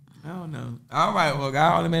don't know. All right, well,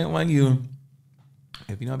 God only made one you.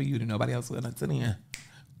 If you don't be you, then nobody else will until the end.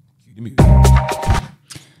 Cue the music.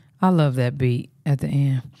 I love that beat at the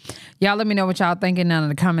end. Y'all let me know what y'all thinking down in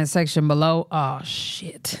the comment section below. Oh,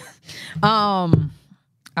 shit. I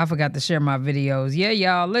forgot to share my videos. Yeah,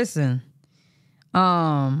 y'all, listen.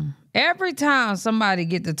 Every time somebody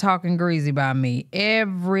get to talking greasy by me,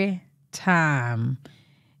 every time,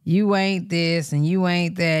 you ain't this and you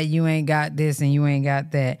ain't that, you ain't got this and you ain't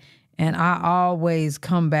got that. And I always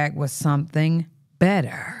come back with something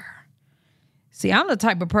better. See, I'm the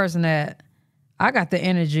type of person that I got the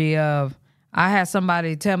energy of, I had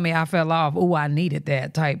somebody tell me I fell off. Ooh, I needed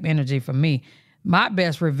that type energy for me. My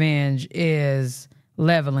best revenge is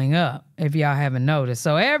leveling up, if y'all haven't noticed.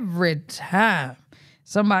 So every time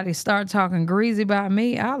somebody start talking greasy about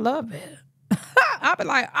me, I love it. I'll be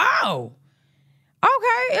like, oh,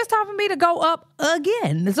 okay, it's time for me to go up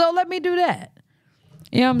again. So let me do that.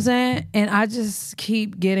 You know what I'm saying? And I just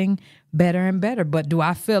keep getting better and better. But do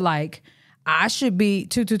I feel like I should be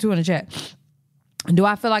 222 in the chat? Do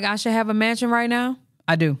I feel like I should have a mansion right now?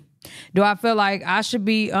 I do. Do I feel like I should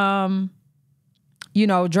be, driving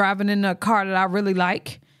in a car that I really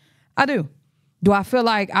like? I do. Do I feel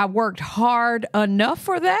like I worked hard enough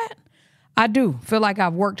for that? I do feel like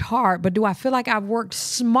I've worked hard, but do I feel like I've worked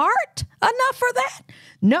smart enough for that?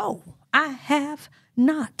 No, I have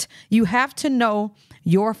not. You have to know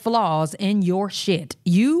your flaws in your shit.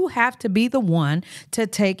 You have to be the one to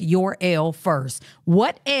take your L first.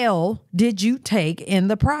 What L did you take in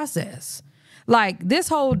the process? Like this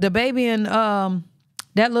whole DaBaby and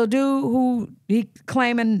that little dude who he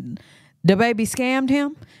claiming DaBaby scammed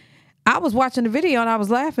him. I was watching the video and I was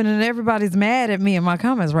laughing, and everybody's mad at me in my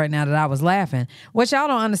comments right now that I was laughing. What y'all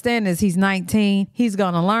don't understand is he's 19. He's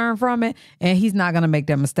going to learn from it, and he's not going to make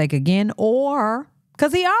that mistake again, or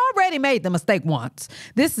because he already made the mistake once.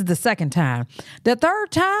 This is the second time. The third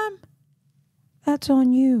time, that's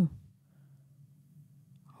on you.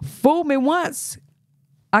 Fool me once,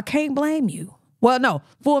 I can't blame you. Well, no,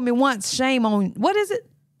 fool me once, shame on, what is it?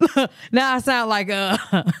 Now I sound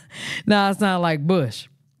like Bush.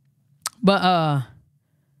 But I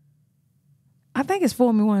think it's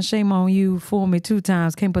fool me once, shame on you. Fool me 2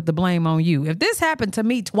 times, can't put the blame on you. If this happened to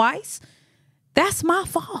me twice, that's my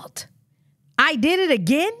fault. I did it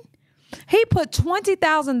again. He put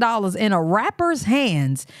 $20,000 in a rapper's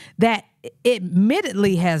hands that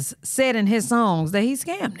admittedly has said in his songs that he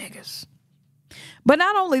scammed niggas. But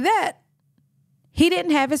not only that, he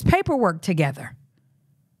didn't have his paperwork together.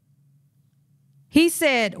 He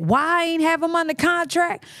said, why I ain't have him under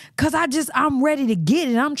contract? Because I'm ready to get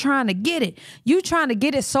it. I'm trying to get it. You trying to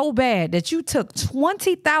get it so bad that you took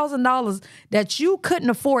 $20,000 that you couldn't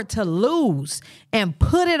afford to lose and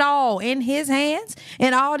put it all in his hands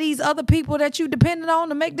and all these other people that you depended on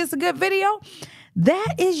to make this a good video.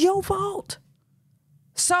 That is your fault.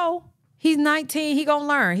 So he's 19. He gonna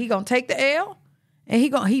learn. He gonna take the L, and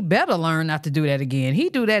he better learn not to do that again. He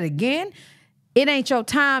do that again, it ain't your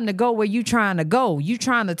time to go where you trying to go. You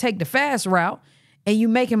trying to take the fast route and you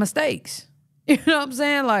making mistakes. You know what I'm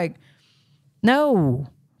saying? Like, no.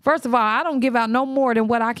 First of all, I don't give out no more than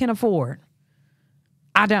what I can afford.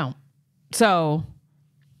 I don't. So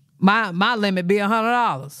my limit be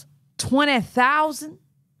 $100. $20,000.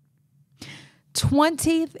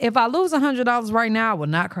 If I lose $100 right now, I will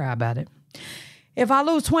not cry about it. If I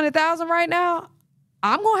lose $20,000 right now,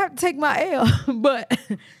 I'm gonna have to take my L. But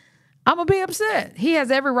I'm going to be upset. He has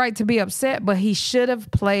every right to be upset, but he should have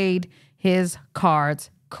played his cards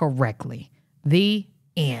correctly. The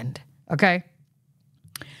end. Okay?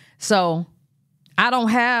 So I don't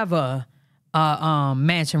have a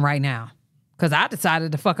mansion right now because I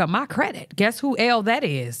decided to fuck up my credit. Guess who L that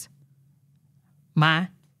is? Mine.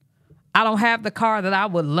 I don't have the car that I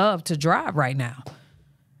would love to drive right now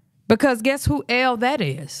because guess who L that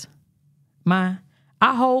is? Mine.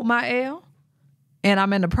 I hold my L. And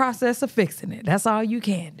I'm in the process of fixing it. That's all you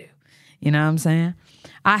can do. You know what I'm saying?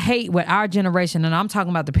 I hate what our generation, and I'm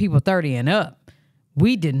talking about the people 30 and up,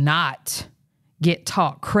 we did not get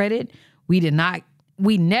taught credit. We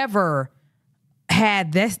never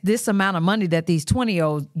had this amount of money that these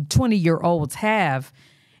 20-year-olds have.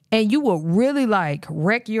 And you will really like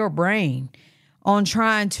wreck your brain on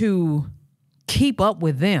trying to keep up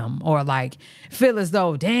with them or like feel as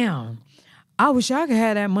though, damn, I wish I could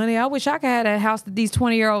have that money. I wish I could have that house that these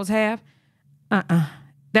 20-year-olds have.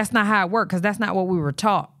 That's not how it works because that's not what we were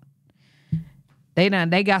taught. They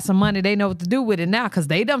got some money. They know what to do with it now because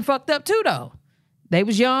they done fucked up too, though. They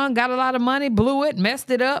was young, got a lot of money, blew it,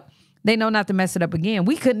 messed it up. They know not to mess it up again.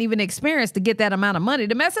 We couldn't even experience to get that amount of money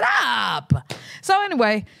to mess it up. So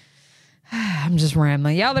anyway, I'm just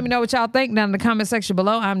rambling. Y'all let me know what y'all think down in the comment section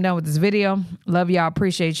below. I'm done with this video. Love y'all.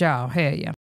 Appreciate y'all. Hell yeah.